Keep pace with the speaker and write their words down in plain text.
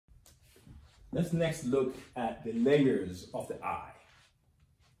Let's next look at the layers of the eye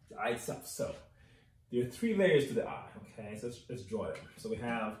itself. So there are 3 layers to the eye, okay? So let's draw them. So we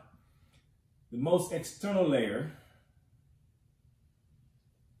have the most external layer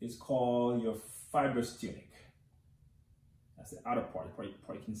is called your fibrous tunic. That's the outer part, the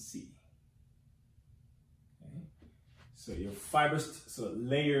part you can see. Okay? So your fibrous, so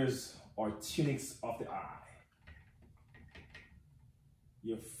layers or tunics of the eye.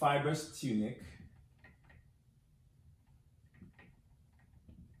 Your fibrous tunic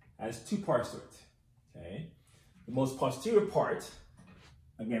has 2 parts to it. Okay, the most posterior part,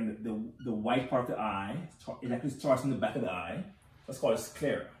 again, the white part of the eye, it actually starts in the back of the eye. That's called a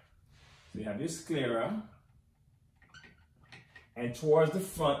sclera. So you have your sclera, and towards the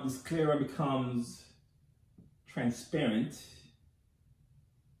front, the sclera becomes transparent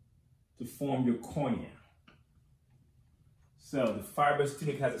to form your cornea. So the fibrous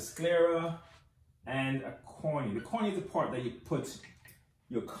tunic has a sclera and a cornea. The cornea is the part that you put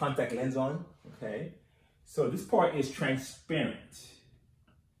your contact lens on, okay? So this part is transparent,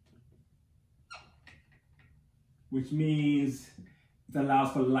 which means it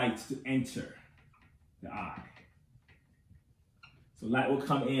allows for light to enter the eye. So light will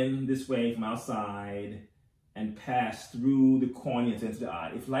come in this way from outside and pass through the cornea to enter the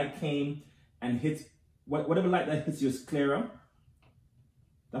eye. If light came and hits, whatever light that hits your sclera,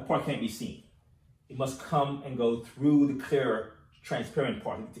 that part can't be seen. It must come and go through the clear, transparent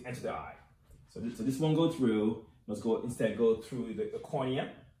part to enter the eye. So this won't go through, must instead go through the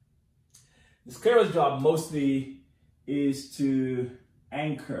cornea. The sclera's job mostly is to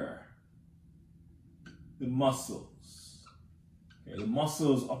anchor the muscles. Okay, the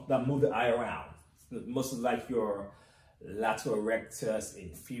muscles that move the eye around. The muscles like your lateral rectus,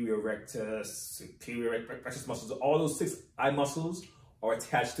 inferior rectus, superior rectus muscles, all those 6 eye muscles are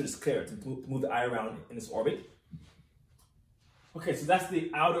attached to the sclera to move the eye around in its orbit. Okay, so that's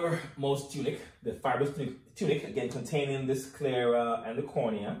the outermost tunic, the fibrous tunic, again containing the sclera and the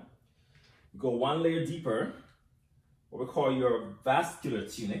cornea. We go 1 layer deeper, what we call your vascular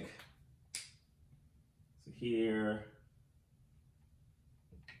tunic. So here,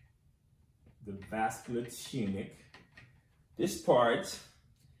 the vascular tunic. This part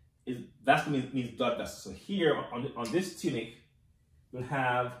is, vascular means blood vessel. So here on this tunic, we'll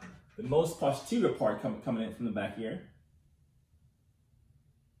have the most posterior part coming in from the back here,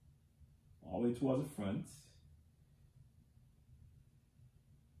 all the way towards the front.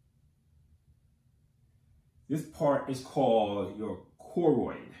 This part is called your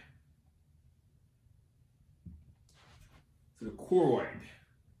choroid. So the choroid,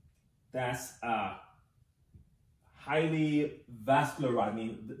 that's a highly vascular rod. I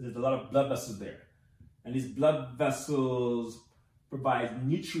mean, there's a lot of blood vessels there. And these blood vessels provide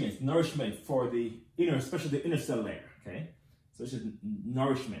nutrients, nourishment for the inner, especially the inner cell layer, okay? So it's just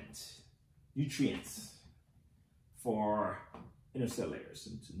nourishment, nutrients for inner cell layers.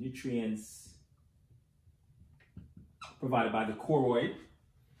 So nutrients provided by the choroid.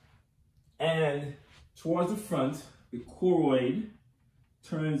 And towards the front, the choroid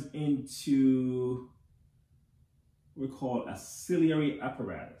turns into what we call a ciliary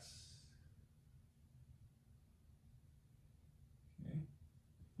apparatus. Okay.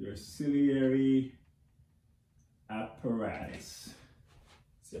 Your ciliary apparatus.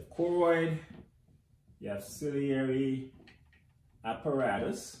 So you have choroid, you have ciliary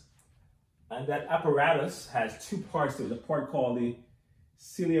apparatus, and that apparatus has 2 parts to it. A part called the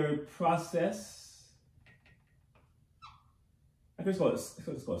ciliary process. I think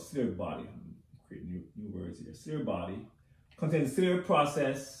it's called ciliary body. Create new words here. Ciliary body contains a ciliary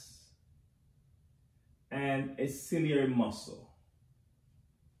process and a ciliary muscle.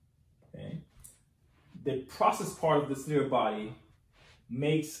 Okay. The process part of the ciliary body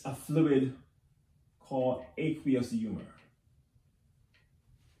makes a fluid called aqueous humor.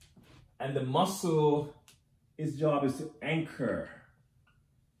 And the muscle, its job is to anchor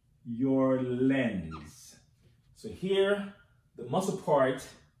your lens. So here, the muscle part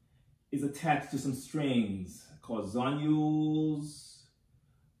is attached to some strings called zonules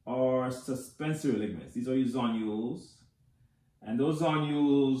or suspensory ligaments. These are your zonules. And those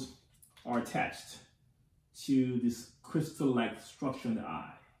zonules are attached to this crystal-like structure in the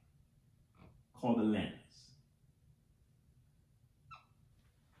eye called the lens.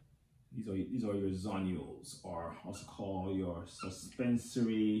 These are your zonules, or also called your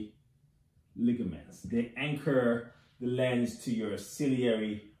suspensory ligaments. They anchor the lens to your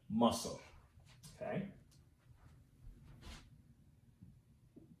ciliary muscle, okay?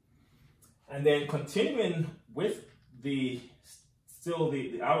 And then continuing with the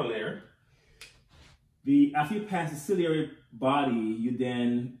outer layer, After you pass the ciliary body, you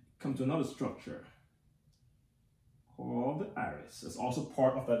then come to another structure called the iris. It's also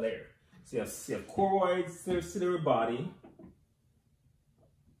part of that layer. So you have choroid, ciliary body,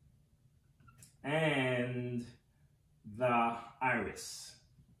 and the iris.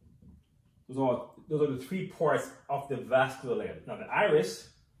 Those are the three parts of the vascular layer. Now the iris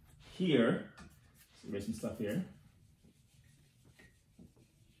here, so there's some stuff here.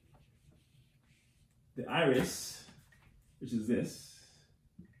 The iris, which is this,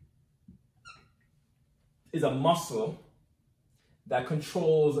 is a muscle that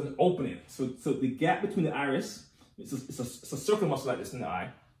controls an opening. So the gap between the iris, it's a circular muscle like this in the eye,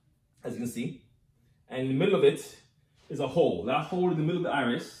 as you can see. And in the middle of it is a hole. That hole in the middle of the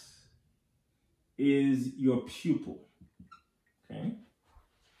iris is your pupil, okay?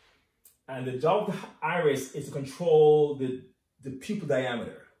 And the job of the iris is to control the pupil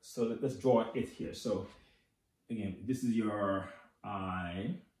diameter. So let's draw it here. So again, this is your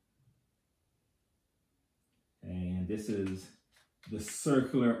eye. And this is the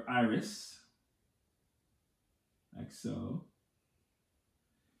circular iris, like so.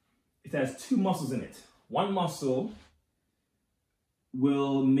 It has two muscles in it. One muscle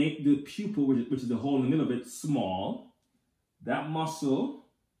will make the pupil, which is the hole in the middle of it, small. That muscle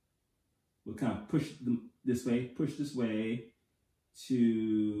will kind of push this way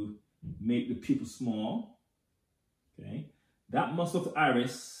to make the pupil small. Okay, that muscle of the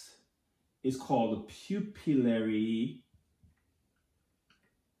iris is called the pupillary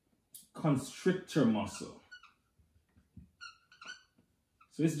constrictor muscle.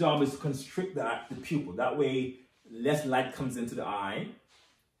 So its job is to constrict the pupil. That way, less light comes into the eye.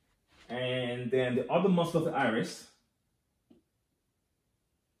 And then the other muscle of the iris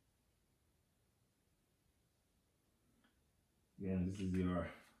again, this is your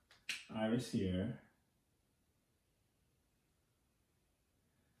iris here.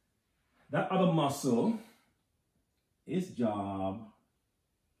 That other muscle, its job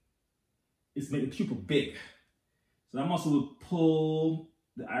is to make the pupil big. So that muscle will pull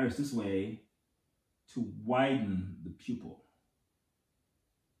the iris this way to widen the pupil.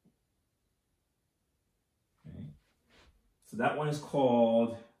 Okay. So that one is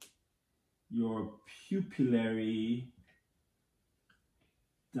called your pupillary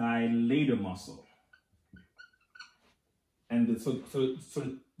dilator muscle. And so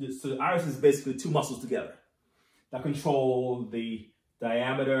the iris is basically two muscles together that control the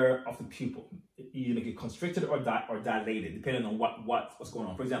diameter of the pupil. You make it constricted or dilated, depending on what's going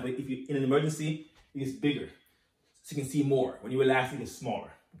on. For example, if you're in an emergency, it gets bigger, so you can see more. When you relax, it gets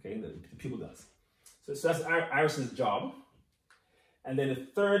smaller. Okay, the pupil does. So that's iris's job. And then the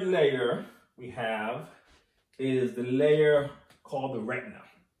third layer we have is the layer called the retina.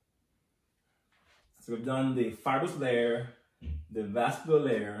 So we've done the fibrous layer, the vascular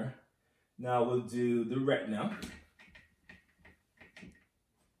layer. Now we'll do the retina.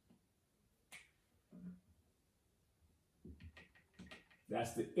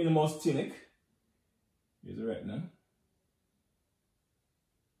 That's the innermost tunic. Here's the retina.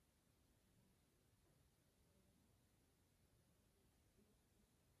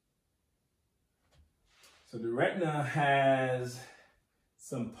 So the retina has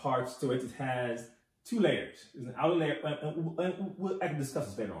some parts to it. It has two layers. There's an outer layer, and I can discuss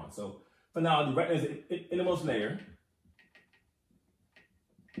this later on. So for now, the retina is the innermost layer,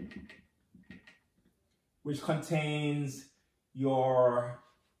 which contains your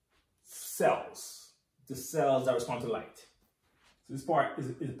cells, the cells that respond to light. So this part is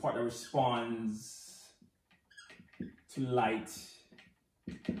the part that responds to light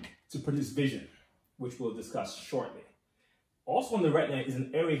to produce vision, which we'll discuss shortly. Also on the retina is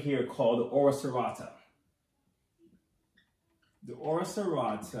an area here called the ora serrata. The ora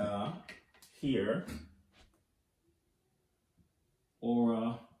serrata here,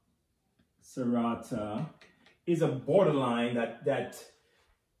 ora serrata, is a borderline that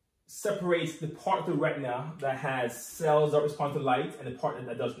separates the part of the retina that has cells that respond to light and the part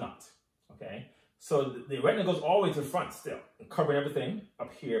that does not, okay? So the retina goes all the way to the front still, covering everything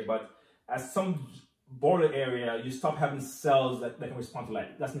up here, but at some border area, you stop having cells that can respond to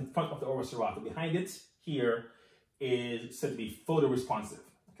light. That's in front of the ora serrata. Behind it here is said to be photoresponsive,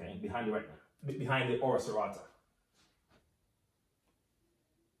 okay, behind the retina, behind the ora serrata.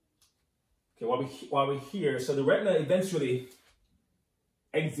 Okay, while we're here, so the retina eventually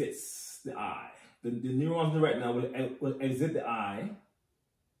exits the eye. The neurons in the retina will exit the eye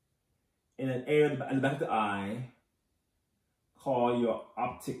in an area at the back of the eye called your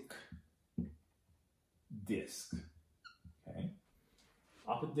optic disc. Okay,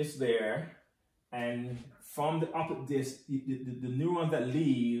 optic disc there, And from the optic disc, the neurons that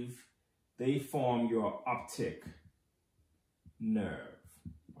leave, they form your optic nerve.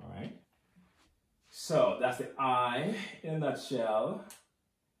 All right. So that's the eye in a nutshell.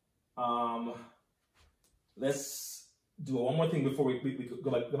 Let's do one more thing before we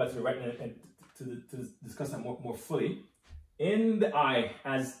go back to the retina and to discuss that more fully. In the eye,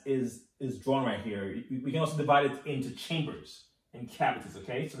 as is drawn right here, we can also divide it into chambers and cavities.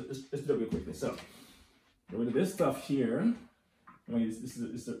 Okay, so let's do that real quickly. So get rid of this stuff here. I mean, this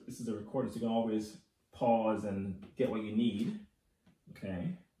is a recorder, so you can always pause and get what you need.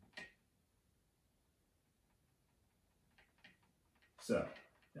 Okay. So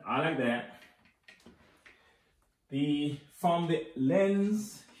the eye like that. From the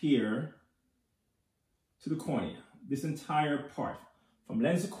lens here to the cornea, this entire part, from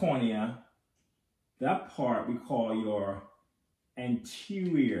lens to cornea, that part we call your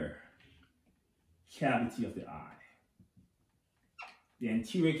anterior cavity of the eye. The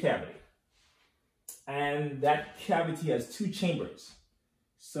anterior cavity. And that cavity has two chambers.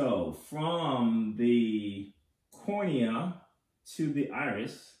 So from the cornea to the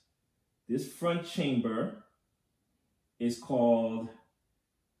iris, this front chamber is called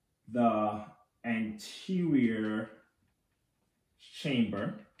the anterior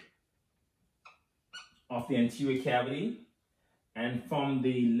chamber of the anterior cavity. And from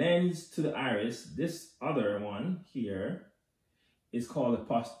the lens to the iris, this other one here is called the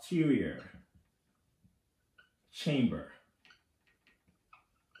posterior chamber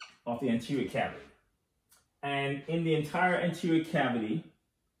of the anterior cavity. And in the entire anterior cavity,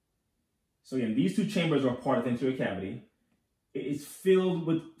 so again, these two chambers are part of the anterior cavity. It is filled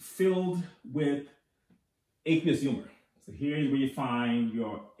with aqueous humor. So here is where you find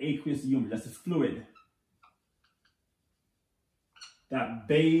your aqueous humor. That's the fluid that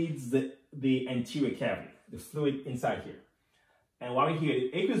bathes the anterior cavity, the fluid inside here. And while we're here,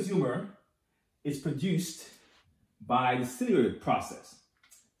 the aqueous humor is produced by the ciliary process.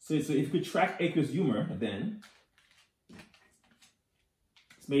 So if you could track aqueous humor, then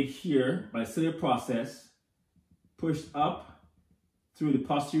it's made here by the ciliary process, pushed up through the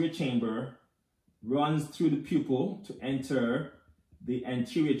posterior chamber, runs through the pupil to enter the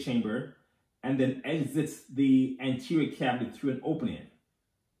anterior chamber, and then exits the anterior cavity through an opening.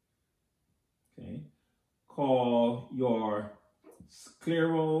 Okay, call your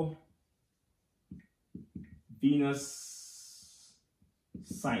scleral venous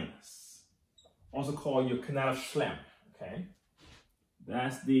sinus, also called your canal of Schlemm. Okay,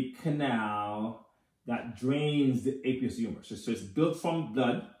 that's the canal that drains the aqueous humor. So it's built from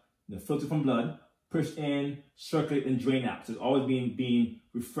blood, the filter from blood, pushed in, circulate, and drain out. So it's always being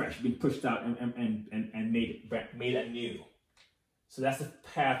refreshed, being pushed out and made anew. So that's the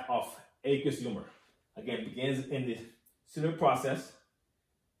path of aqueous humor. Again, begins in the ciliary process,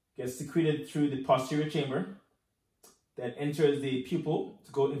 gets secreted through the posterior chamber, then enters the pupil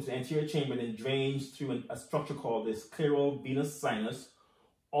to go into the anterior chamber, then drains through a structure called the scleral venous sinus,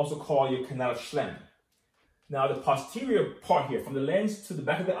 also called your canal of Schlemm. Now the posterior part here, from the lens to the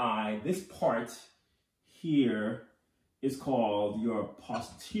back of the eye, this part here is called your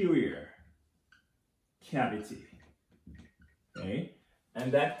posterior cavity. Okay?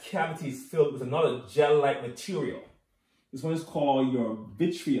 And that cavity is filled with another gel-like material. This one is called your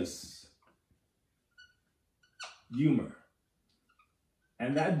vitreous humor.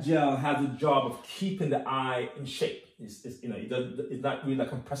 And that gel has the job of keeping the eye in shape. It's not really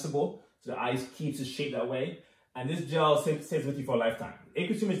compressible, so the eye keeps its shape that way. And this gel stays with you for a lifetime.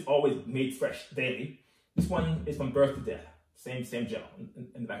 Aqueous humor is always made fresh daily. This one is from birth to death. Same gel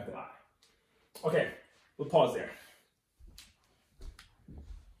in the back of the eye. Okay, we'll pause there.